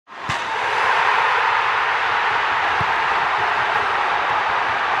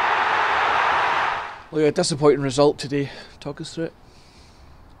Well, a disappointing result today. Talk us through it.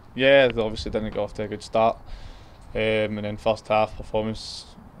 Yeah, they obviously didn't get off to a good start, and then first half performance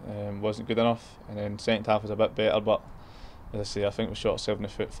wasn't good enough, and then second half was a bit better. But as I say, I think we shot ourselves in the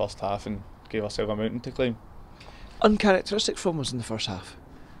foot first half and gave ourselves a mountain to climb. Uncharacteristic from us in the first half.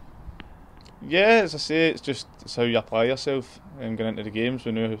 Yeah, as I say, it's how you apply yourself and going into the games.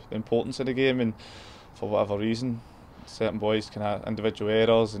 We know the importance of the game, and for whatever reason, certain boys can have individual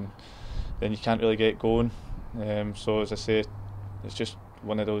errors, and then you can't really get going. So as I say, it's just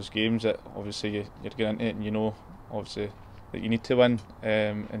one of those games that obviously you're getting into it, and you know obviously that you need to win.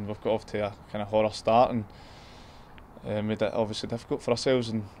 And we've got off to a kind of horror start, and made it obviously difficult for ourselves,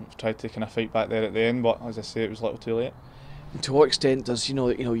 and we've tried to kind of fight back there at the end. But as I say, it was a little too late. And to what extent does you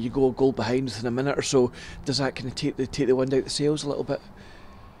go a goal behind within a minute or so? Does that kind of take the wind out the sails a little bit?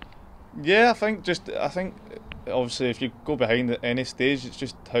 Yeah, I think obviously if you go behind at any stage, it's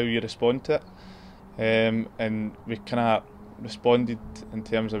just how you respond to it. And we kind of responded in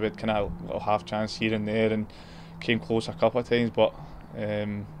terms of we had kind of little half chance here and there, and came close a couple of times, but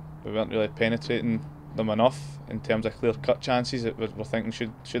we weren't really penetrating them enough in terms of clear cut chances that we're thinking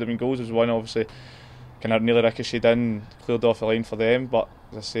should have been goals. There was one obviously kind of nearly ricocheted in, cleared off the line for them, but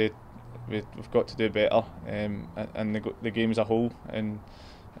as I said, we've got to do better and the game as a whole, and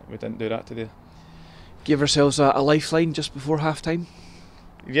we didn't do that today. Give ourselves a lifeline just before half time.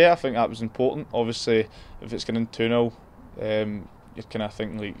 Yeah, I think that was important. Obviously, if it's going 2-0, you're kind of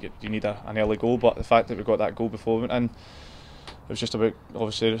thinking like you need an early goal, but the fact that we got that goal before we went in, it was just about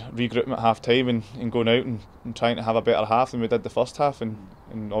obviously regrouping at half time and going out and trying to have a better half than we did the first half, and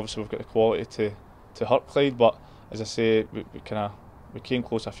obviously we've got the quality to hurt Clyde, but as I say, we came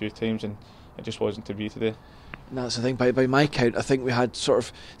close a few times, and it just wasn't to be today. And that's the thing, by my count, I think we had sort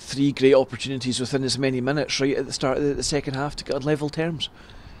of 3 great opportunities within as many minutes right at the start of the second half to get on level terms.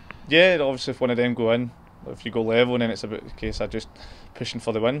 Yeah, obviously if one of them go in, if you go level, then it's about the case of just pushing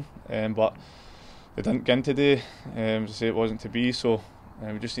for the win, but they didn't get in today. As I say, it wasn't to be, so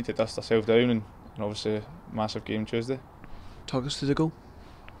we just need to dust ourselves down, and obviously massive game Tuesday. Talk us through the goal.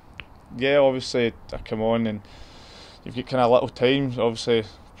 Yeah, obviously I come on and you've got kind of little time. Obviously,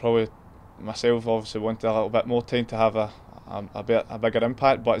 probably myself obviously wanted a little bit more time to have a bigger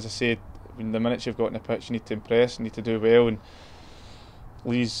impact. But as I said, when the minutes you've got on the pitch, you need to impress, you need to do well. And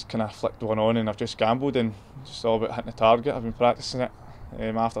Lee's kind of flicked one on, and I've just gambled, and it's just all about hitting the target. I've been practicing it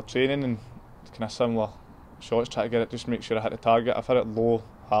after training, and kind of similar shots, try to get it, just make sure I hit the target. I've hit it low,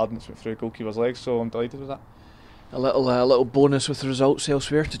 hard, and it's went through the goalkeeper's legs, so I'm delighted with that. A little bonus with the results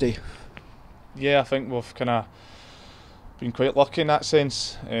elsewhere today. Yeah, I think we've kind of been quite lucky in that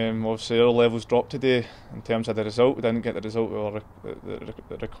sense. Obviously our levels dropped today in terms of the result. We didn't get the result we were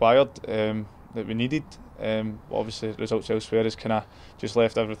required, that we needed. Obviously results elsewhere has kind of just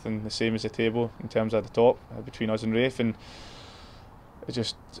left everything the same as the table in terms of the top between us and Rafe, and it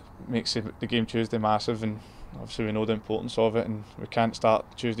just makes the game Tuesday massive, and obviously we know the importance of it, and we can't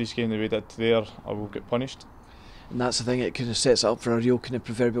start Tuesday's game the way we did today, or we'll get punished. And that's the thing, it kind of sets it up for a real kind of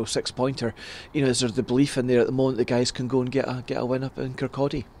proverbial 6-pointer. Is there the belief in there at the moment the guys can go and get a win up in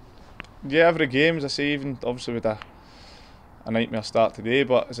Kirkcaldy? Yeah, every game, as I say, even obviously with a nightmare start today,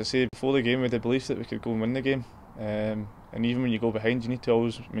 but as I say, before the game we had the belief that we could go and win the game, and even when you go behind, you need to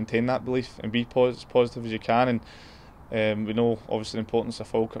always maintain that belief and be as positive as you can. And we know obviously the importance of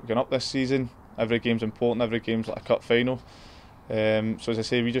Falkirk going up this season. Every game's important, every game's like a cup final. So as I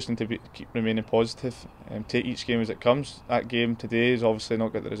say, we just need to keep remaining positive and take each game as it comes. That game today is obviously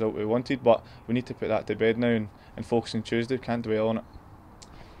not got the result we wanted, but we need to put that to bed now and focus on Tuesday. We can't dwell on it.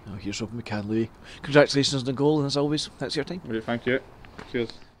 Here's hoping we can, Louis. Congratulations on the goal, and as always, that's your time. Thank you.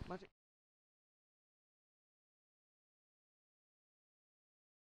 Cheers.